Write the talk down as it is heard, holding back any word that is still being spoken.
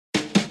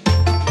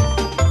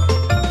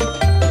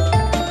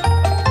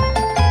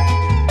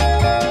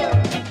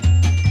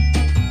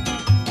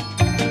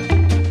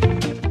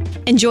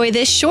Enjoy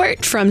this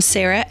short from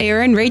Sarah,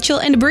 Erin, Rachel,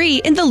 and Bri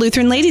in the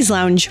Lutheran Ladies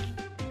Lounge.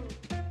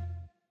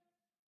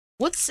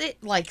 What's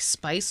it like,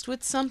 spiced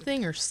with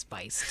something or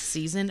spiced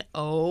seasoned?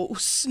 Oh,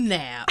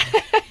 snap.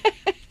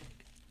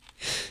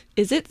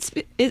 Is it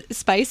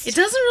spiced? It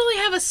doesn't really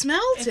have a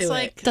smell to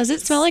it. Does it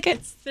smell like it?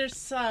 There's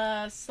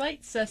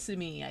slight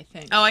sesame, I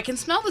think. Oh, I can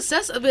smell the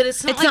sesame, but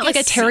it's not It's not like a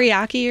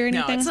teriyaki or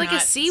anything? No, it's like a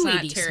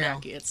seaweedy it's not smell.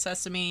 teriyaki. It's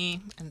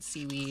sesame and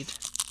seaweed.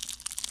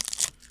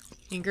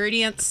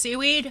 Ingredients: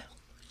 seaweed,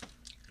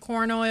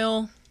 corn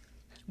oil,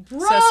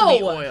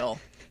 sesame oil.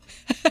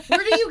 Where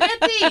do you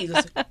get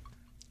these?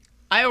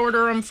 I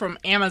order them from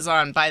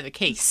Amazon by the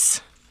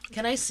case.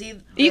 Can I see?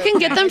 You can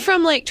get them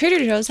from, like,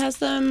 Trader Joe's has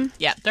them.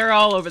 Yeah, they're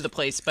all over the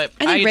place, but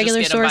I think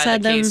regular just get them stores by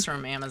had the them. case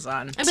from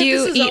Amazon. Do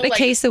you eat a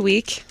case a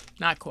week?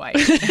 Not quite,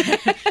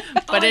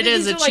 but it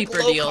is a cheaper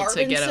deal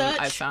to get them.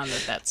 I found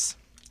that's.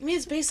 I mean,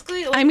 it's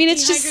basically. Like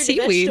it's just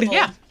seaweed.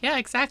 Vegetable. Yeah,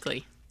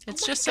 exactly.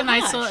 It's just a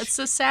nice little. It's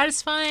a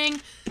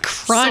satisfying,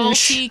 Crunch.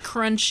 salty,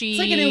 crunchy. It's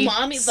like an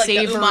umami, it's like the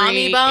savory.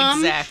 umami bomb.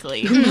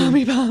 Exactly.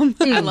 Umami bomb.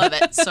 I love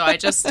it. So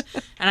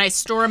I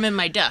store them in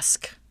my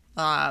desk.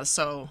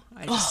 So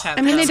I just have.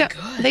 I mean,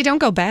 they don't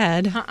go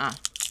bad.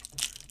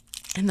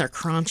 And they're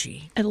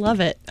crunchy. I love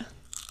it.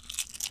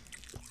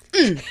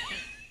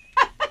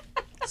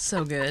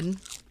 So good.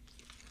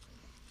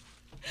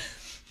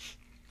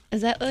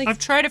 Is that like? I've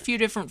tried a few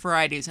different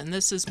varieties, and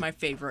this is my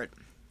favorite.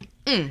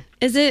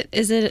 Is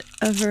it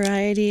a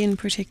variety in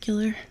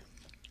particular?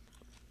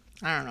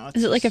 I don't know.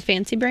 Is it like a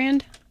fancy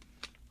brand?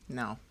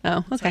 No.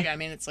 Oh, It's okay.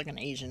 it's like an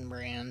Asian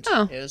brand.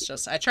 Oh. It was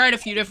just, I tried a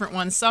few different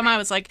ones. Some I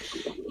was like,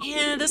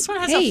 yeah, this one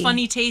has a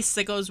funny taste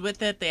that goes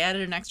with it. They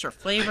added an extra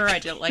flavor. I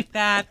didn't like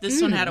that.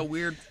 This one had a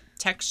weird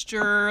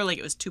texture, like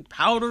it was too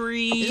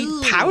powdery.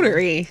 Ooh.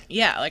 Powdery.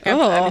 Yeah, like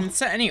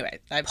so anyway,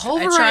 I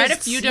tried a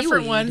few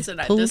different ones, and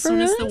this one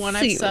is the one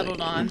I've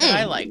settled on that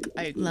I like.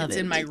 I love it.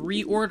 It's in my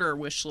reorder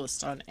wish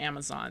list on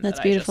Amazon. That's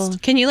beautiful.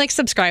 Can you like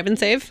subscribe and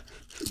save?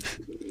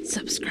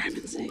 Subscribe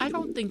and save. I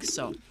don't think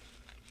so.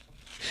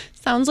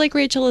 Sounds like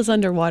Rachel is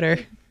underwater.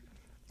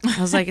 I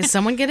was like, is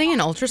someone getting an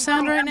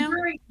ultrasound right now?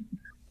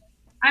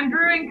 I'm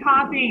brewing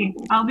coffee.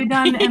 I'll be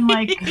done in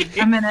like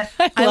a minute.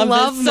 I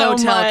love this so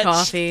motel much.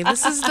 coffee.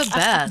 This is the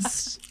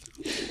best.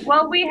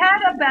 Well, we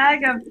had a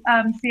bag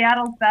of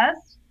Seattle's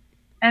Best,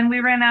 and we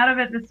ran out of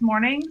it this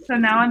morning. So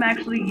now I'm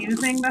actually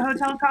using the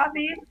hotel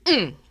coffee.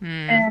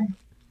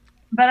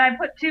 But I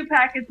put 2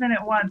 packets in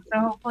at once, so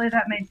hopefully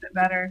that makes it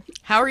better.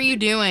 How are you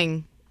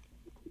doing?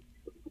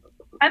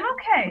 I'm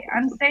okay.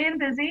 I'm staying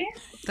busy.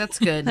 That's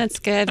good. That's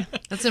good.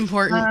 That's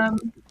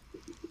important.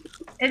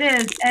 It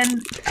is,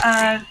 and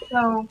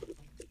so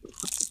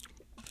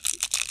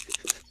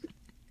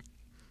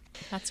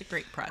That's a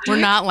great project. We're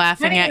not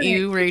laughing at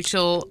you,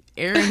 Rachel.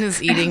 Erin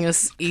is eating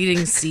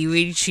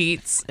seaweed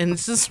cheats, and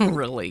it's just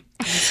really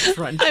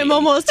crunchy. I'm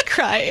almost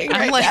crying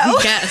I'm right like, now.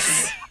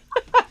 yes.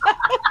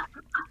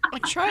 I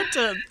tried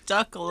to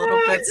duck a little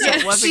bit so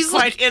it wasn't she's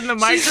quite like- in the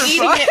She's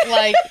eating microphone. it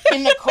like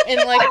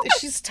in like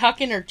she's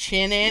tucking her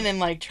chin in and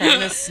like trying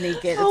to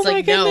sneak it. It's Oh my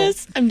like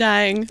goodness. I'm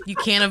dying. no, you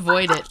can't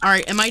avoid it. All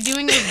right, am I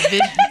doing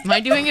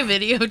a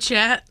video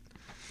chat?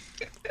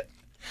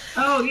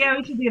 oh yeah,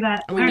 we should do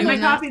that. Are All we right, my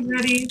doing that? coffee's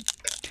ready.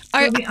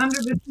 Are- So the under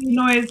the sea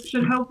noise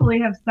should hopefully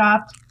have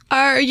stopped.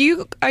 Are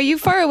you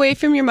far away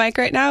from your mic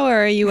right now,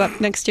 or are you up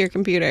next to your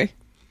computer?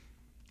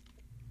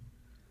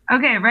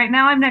 Okay, right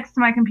now I'm next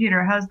to my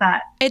computer. How's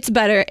that? It's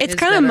better. It's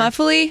kind of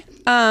muffly.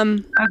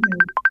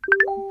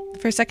 Okay.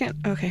 For a second.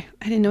 Okay,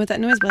 I didn't know what that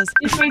noise was.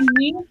 If I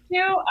need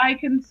to, I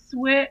can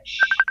switch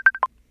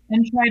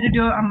and try to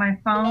do it on my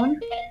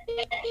phone.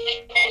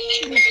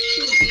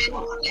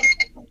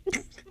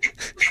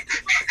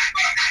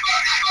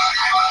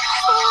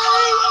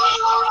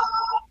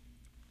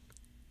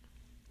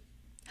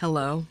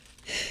 Hello.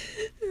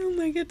 Oh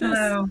my goodness.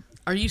 Hello.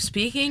 Are you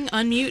speaking?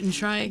 Unmute and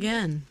try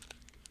again.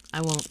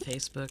 I won't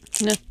Facebook.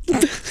 No.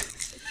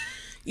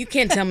 You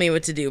can't tell me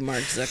what to do,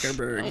 Mark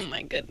Zuckerberg. Oh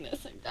my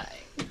goodness, I'm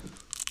dying.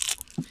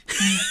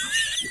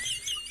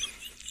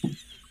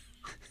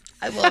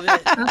 I love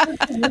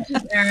it. This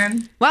is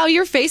Erin. Wow,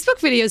 your Facebook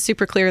video is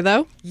super clear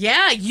though.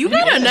 Yeah, you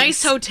got a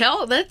nice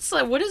hotel. That's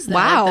like, what is that?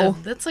 Wow.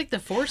 That's like the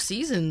Four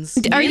Seasons.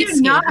 Are We you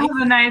do not have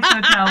a nice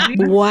hotel. We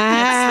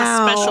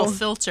Wow. It's the special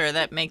filter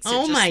that makes it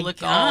Oh just my look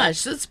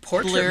gosh, that's all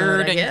portrait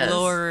blurred mode, I and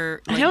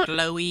guess.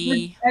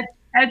 glowy.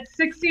 At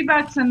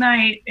 $60 a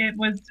night, it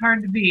was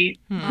hard to beat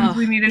because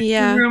we needed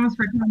Yeah. 2 rooms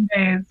for 10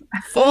 days.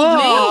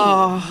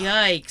 Oh.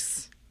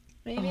 Yikes.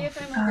 Maybe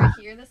if I'm over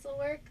here, this will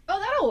work. Oh,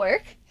 that'll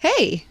work.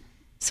 Hey,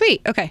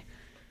 sweet. Okay.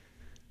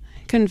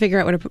 I couldn't figure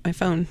out where to put my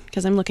phone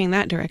because I'm looking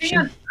that direction.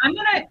 Hang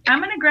on. I'm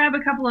gonna grab a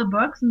couple of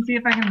books and see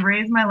if I can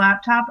raise my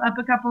laptop up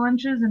a couple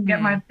inches and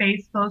get my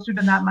face closer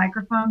to that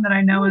microphone that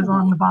I know is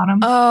on the bottom.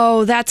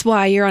 Oh, that's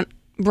why you're on.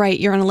 Right,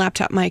 you're on a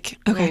laptop mic.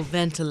 Okay, Oh,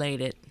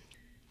 ventilate it.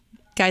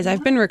 guys,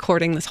 I've been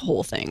recording this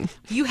whole thing.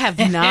 You have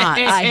not.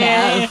 I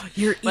have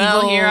You're evil.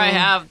 Well, here I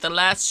have the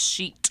last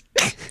sheet.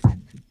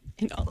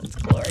 in all its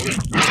glory.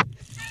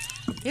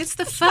 It's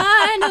the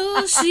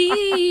final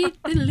sheet,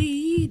 the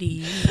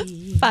lady.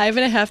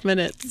 5.5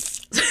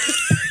 minutes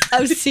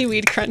of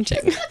seaweed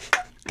crunching.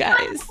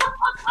 Guys.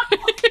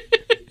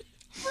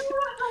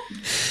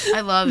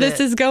 I love This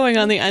it. is going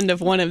on the end of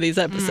one of these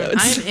episodes.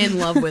 I'm in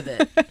love with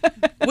it.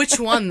 Which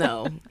one,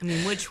 though? I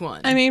mean, which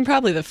one? I mean,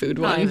 probably the food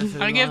Probably one. the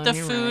food I give the one,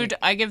 you're food. right.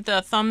 I give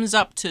the thumbs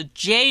up to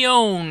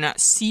J-Own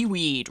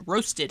Seaweed,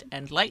 roasted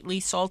and lightly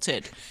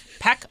salted,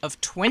 pack of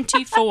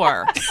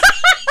 24.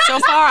 So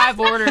far, I've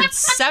ordered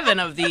 7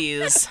 of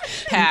these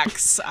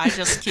packs. I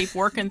just keep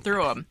working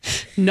through them.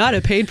 Not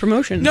a paid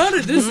promotion.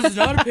 This is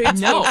not a paid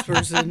No.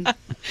 salesperson.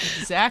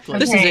 Exactly.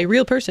 This is a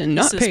real person,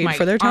 not This is paid my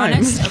for their time.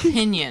 honest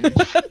opinion.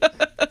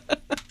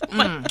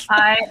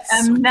 I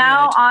am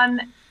now on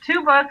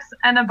 2 books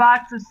and a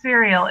box of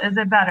cereal. Is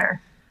it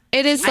better?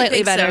 It is I slightly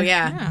think better. so,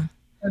 yeah.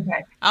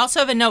 Okay. I also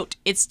have a note.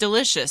 It's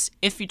delicious.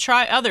 If you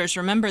try others,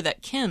 remember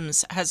that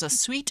Kim's has a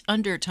sweet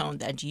undertone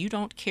that you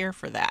don't care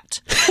for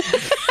that.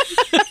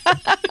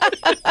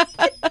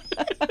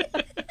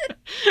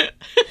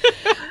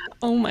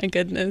 Oh my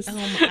goodness.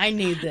 I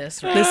need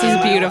this. Right This is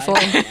now. beautiful.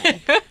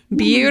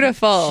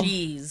 Beautiful.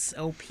 Jeez.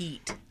 Oh,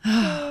 Pete.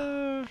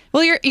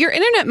 Well, your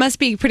internet must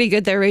be pretty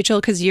good there,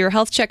 Rachel, because your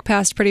health check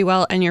passed pretty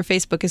well and your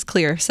Facebook is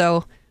clear.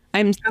 So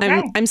I'm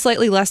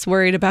slightly less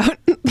worried about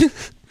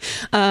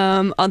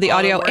on the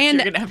audio. Work And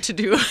you're gonna have to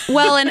do.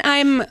 well, and I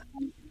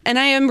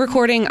am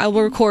recording. I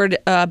will record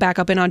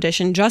backup in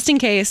Audition just in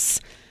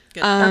case.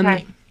 Good.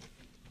 Okay.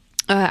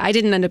 I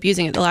didn't end up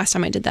using it the last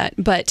time I did that,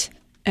 but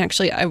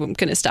actually, I'm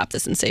going to stop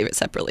this and save it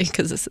separately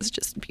because this is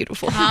just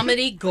beautiful.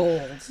 Comedy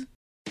gold.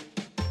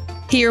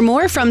 Hear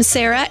more from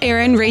Sarah,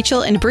 Erin,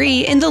 Rachel, and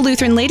Bri in the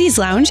Lutheran Ladies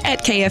Lounge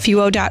at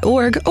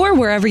kfuo.org or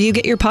wherever you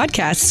get your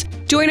podcasts.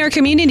 Join our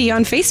community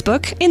on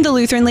Facebook in the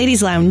Lutheran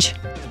Ladies Lounge.